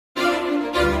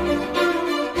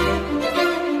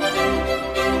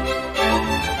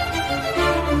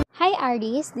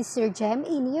Aries, this is your Gem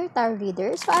in your tarot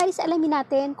reader. So Aries, alamin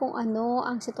natin kung ano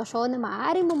ang sitwasyon na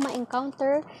maaari mong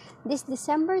ma-encounter this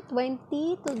December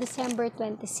 20 to December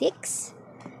 26.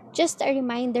 Just a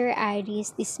reminder,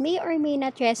 Aries, this may or may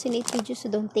not resonate with you, so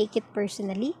don't take it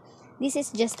personally. This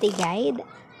is just a guide.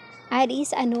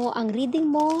 Aries, ano ang reading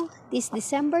mo this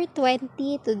December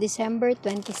 20 to December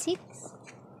 26?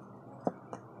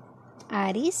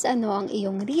 Aries, ano ang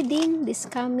iyong reading this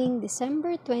coming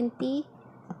December 20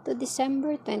 to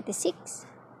December 26?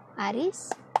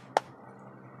 Aries,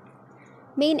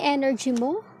 main energy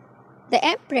mo, the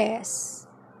Empress,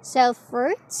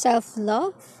 self-worth,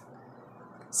 self-love,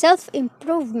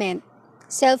 self-improvement,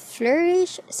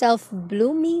 self-flourish,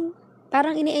 self-blooming.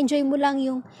 Parang ini-enjoy mo lang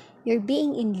yung you're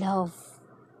being in love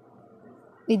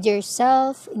with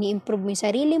yourself, ini-improve mo yung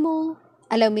sarili mo,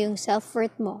 alam mo yung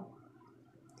self-worth mo.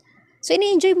 So,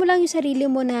 ini-enjoy mo lang yung sarili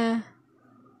mo na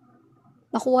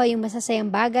makuha yung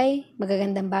masasayang bagay,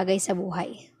 magagandang bagay sa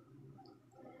buhay.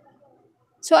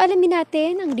 So, alamin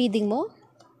natin ang reading mo.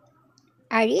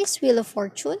 Aries, Wheel of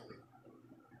Fortune,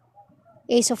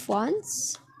 Ace of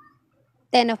Wands,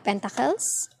 Ten of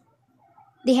Pentacles,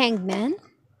 the Hanged Man,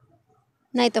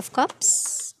 Knight of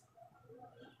Cups,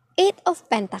 Eight of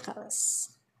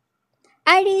Pentacles.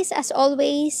 Aries, as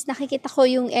always, nakikita ko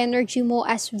yung energy mo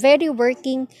as very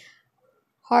working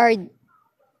hard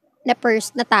na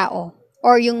tao,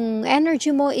 or yung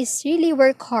energy mo is really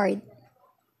work hard.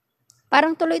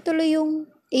 Parang tuloy-tuloy yung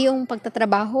iyong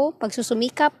pagtatrabaho,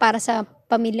 pagsusumikap para sa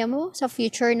pamilya mo, sa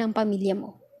future ng pamilya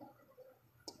mo.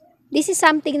 This is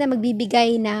something na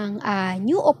magbibigay ng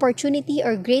new opportunity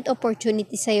or great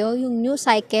opportunity sa'yo, yung new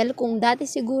cycle. Kung dati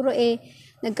siguro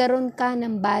nagkaroon ka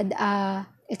ng bad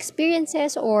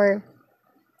experiences or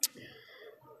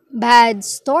bad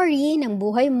story ng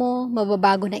buhay mo,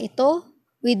 mababago na ito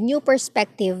with new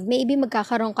perspective. Maybe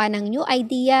magkakaroon ka ng new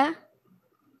idea,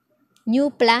 new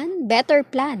plan, better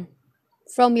plan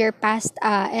from your past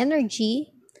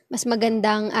energy, mas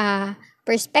magandang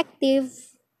perspective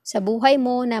sa buhay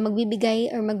mo na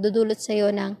magbibigay or magdudulot sa iyo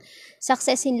ng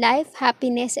success in life,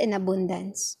 happiness, and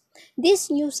abundance. This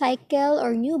new cycle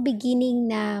or new beginning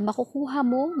na makukuha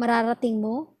mo, mararating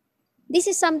mo, this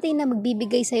is something na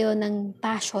magbibigay sa'yo ng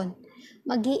passion.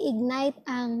 Mag-i-ignite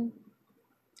ang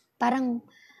parang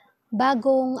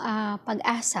bagong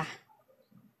pag-asa.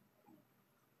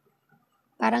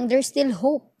 Parang there's still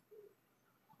hope.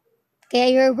 Kaya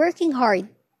you're working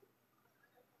hard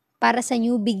para sa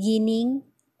new beginning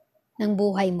ng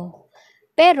buhay mo.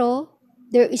 Pero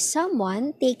there is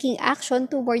someone taking action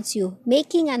towards you,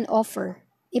 making an offer.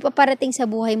 Ipaparating sa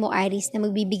buhay mo, Aries, na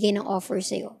magbibigay ng offer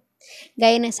sa'yo.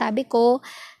 Gaya ng sabi ko,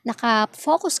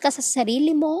 naka-focus ka sa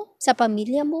sarili mo, sa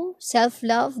pamilya mo,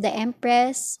 self-love, the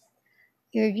Empress.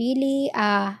 You're really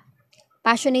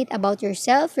passionate about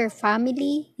yourself, your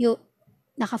family.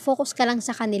 Naka-focus ka lang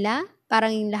sa kanila.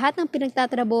 Parang yung lahat ng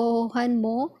pinagtatrabahuhan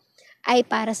mo ay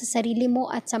para sa sarili mo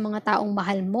at sa mga taong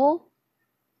mahal mo.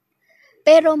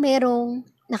 Pero merong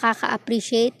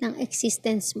nakaka-appreciate ng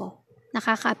existence mo.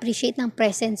 Nakaka-appreciate ng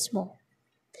presence mo.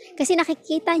 Kasi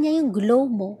nakikita niya yung glow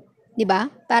mo. Diba?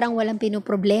 Parang walang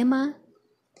pinoproblema.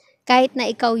 Kahit na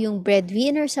ikaw yung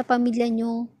breadwinner sa pamilya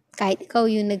nyo, kahit ikaw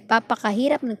yung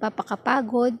nagpapakahirap,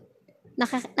 nagpapakapagod,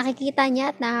 nakikita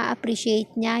niya at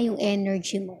na-appreciate niya yung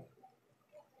energy mo.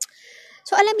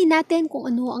 So, alamin natin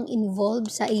kung ano ang involved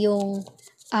sa iyong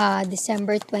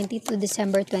December 20 to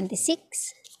December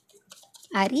 26.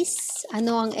 Aries,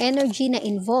 ano ang energy na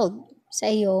involved sa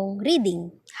iyong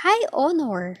reading? High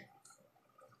honor.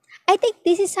 I think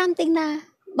this is something na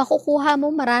makukuha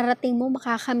mo, mararating mo,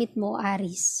 makakamit mo,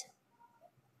 Aries.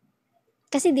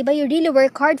 Kasi di ba you really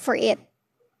work hard for it.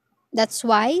 That's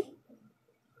why,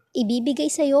 ibibigay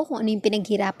sa'yo kung ano yung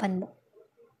pinaghirapan mo.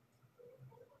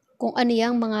 Kung ano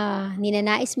yung mga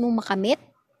ninanais mong makamit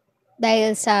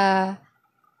dahil sa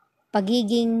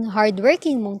pagiging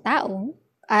hardworking mong tao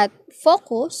at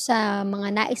focus sa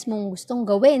mga nais mong gustong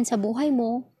gawin sa buhay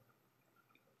mo,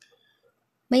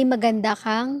 may maganda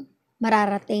kang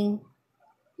mararating,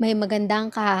 may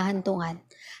magandang kahahantungan.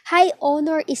 High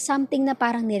honor is something na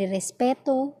parang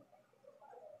nirerespeto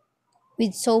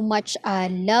with so much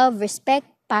love, respect,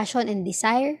 passion, and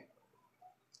desire.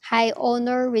 High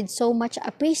honor with so much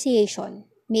appreciation.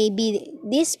 Maybe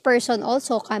this person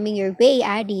also coming your way,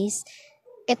 Aries,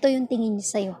 ito yung tingin niya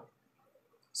sa'yo.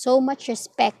 So much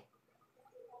respect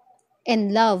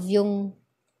and love yung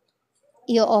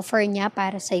i-offer niya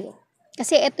para sa'yo.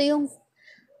 Kasi ito yung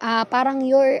parang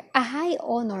you're a high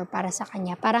honor para sa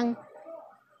kanya. Parang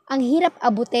ang hirap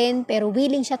abutin pero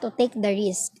willing siya to take the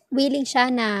risk. Willing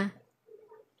siya na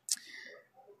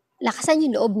lakasan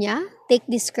yung loob niya, take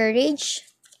this courage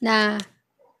na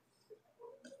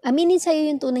aminin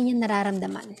sa'yo yung tunay niyang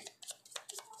nararamdaman.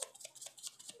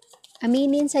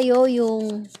 Aminin sa'yo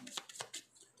yung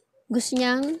gusto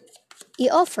niyang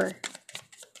i-offer.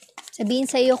 Sabihin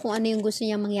sa'yo kung ano yung gusto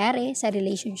niyang mangyari sa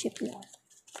relationship niyo.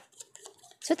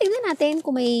 So, tignan natin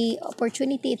kung may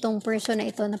opportunity itong person na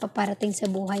ito na paparating sa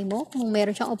buhay mo. Kung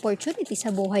meron siyang opportunity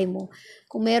sa buhay mo.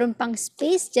 Kung meron pang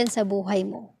space dyan sa buhay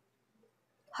mo.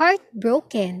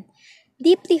 Heartbroken.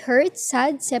 Deeply hurt,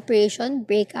 sad, separation,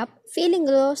 breakup, feeling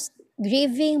lost,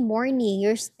 grieving, mourning.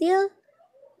 You're still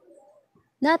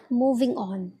not moving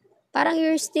on. Parang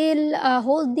you're still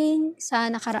holding sa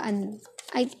nakaraan mo.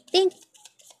 I think,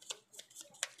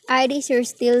 Aries, you're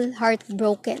still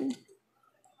heartbroken.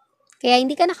 Kaya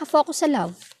hindi ka nakafocus sa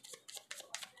love.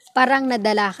 Parang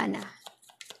nadala ka na.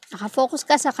 Nakafocus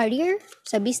ka sa career,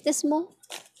 sa business mo.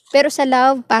 Pero sa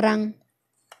love, parang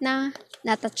not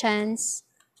a chance.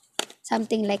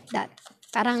 Something like that.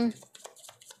 Parang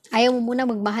ayaw mo muna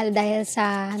magmahal dahil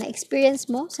sa na-experience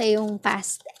mo sa iyong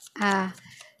past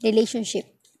relationship.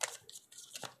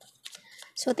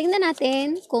 So, tingnan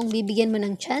natin kung bibigyan mo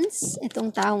ng chance itong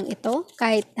taong ito.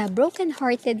 Kahit na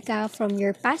broken-hearted ka from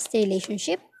your past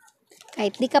relationship,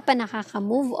 kahit di ka pa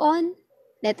nakaka-move on,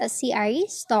 let us see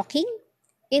Aries, talking,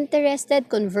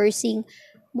 interested, conversing,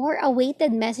 more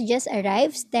awaited messages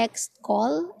arrives, text,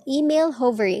 call, email,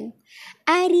 hovering.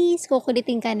 Aries,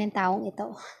 kukulitin ka ng taong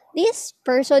ito. This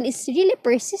person is really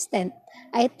persistent.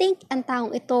 I think ang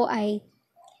taong ito ay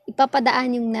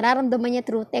ipapadaan yung nararamdaman niya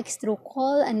through text, through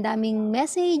call, ang daming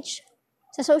message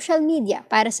sa social media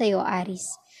para sa'yo,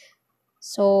 Aries.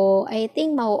 So, I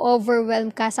think ma-overwhelm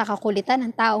ka sa kakulitan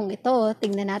ng taong ito.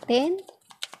 Tingnan natin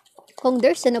kung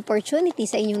there's an opportunity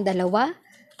sa inyong dalawa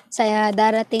sa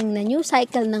darating na new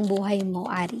cycle ng buhay mo,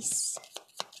 Aries.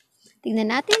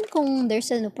 Tingnan natin kung there's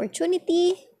an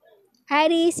opportunity.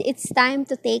 Aries, it's time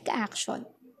to take action.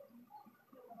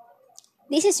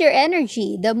 This is your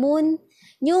energy. The moon,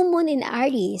 new moon in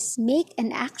Aries. Make an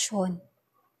action.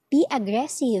 Be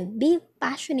aggressive. Be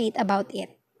passionate about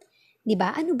it.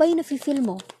 Diba? Ano ba yung nafe-feel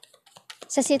mo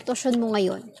sa sitwasyon mo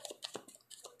ngayon?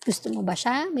 Gusto mo ba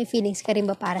siya? May feelings ka rin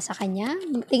ba para sa kanya?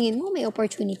 Tingin mo may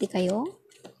opportunity kayo?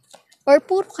 Or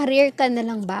puro career ka na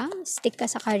lang ba? Stick ka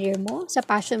sa career mo, sa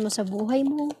passion mo sa buhay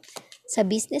mo, sa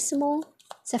business mo,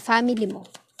 sa family mo.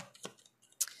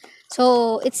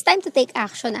 So, it's time to take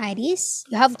action, Aries.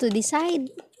 You have to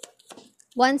decide.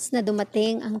 Once na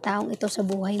dumating ang taong ito sa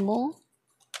buhay mo,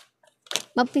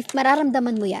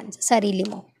 mararamdaman mo yan sa sarili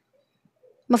mo.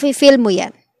 Mafe-feel mo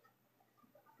yan.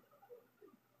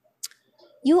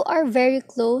 You are very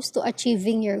close to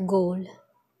achieving your goal.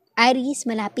 Aries,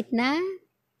 malapit na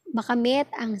makamit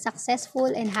ang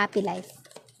successful and happy life.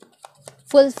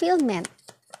 Fulfillment.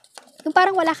 Yung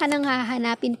parang wala ka nang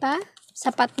hahanapin pa,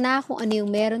 sapat na kung ano yung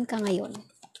meron ka ngayon.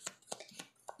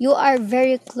 You are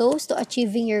very close to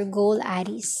achieving your goal,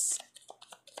 Aries.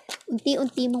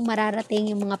 Unti-unti mong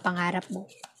mararating yung mga pangarap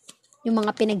mo. Yung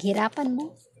mga pinaghirapan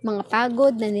mo, mga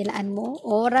pagod na nilaan mo,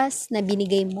 oras na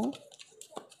binigay mo,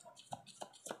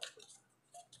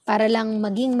 para lang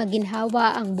maging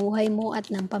maginhawa ang buhay mo at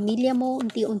ng pamilya mo,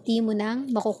 unti-unti mo nang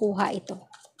makukuha ito.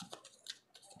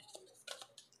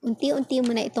 Unti-unti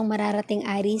mo na itong mararating,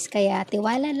 Aries, kaya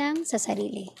tiwala lang sa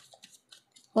sarili.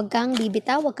 Huwag kang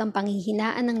bibitaw, huwag kang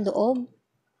panghihinaan ng loob.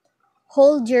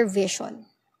 Hold your vision.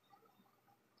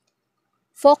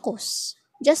 Focus.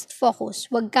 Just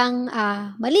focus. Huwag kang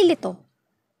malilito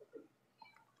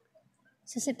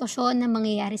sa sitwasyon na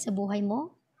mangyayari sa buhay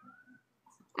mo.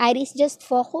 Aries, just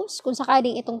focus. Kung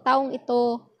sakaling itong taong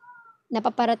ito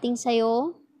napaparating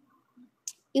sa'yo,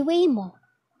 i-weigh mo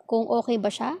kung okay ba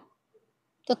siya,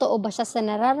 totoo ba siya sa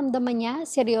nararamdaman niya,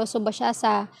 seryoso ba siya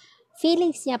sa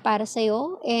feelings niya para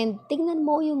sa'yo, and tingnan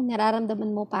mo yung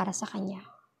nararamdaman mo para sa kanya.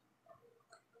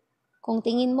 Kung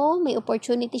tingin mo may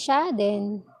opportunity siya,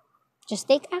 then just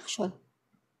take action.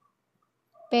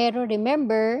 Pero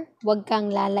remember, huwag kang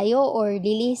lalayo or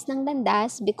lilis ng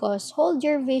landas because hold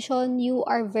your vision, you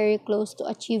are very close to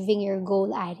achieving your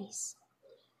goal, Aries.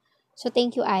 So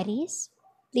thank you, Aries.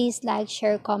 Please like,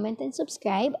 share, comment, and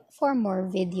subscribe for more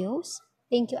videos.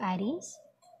 Thank you, Aries.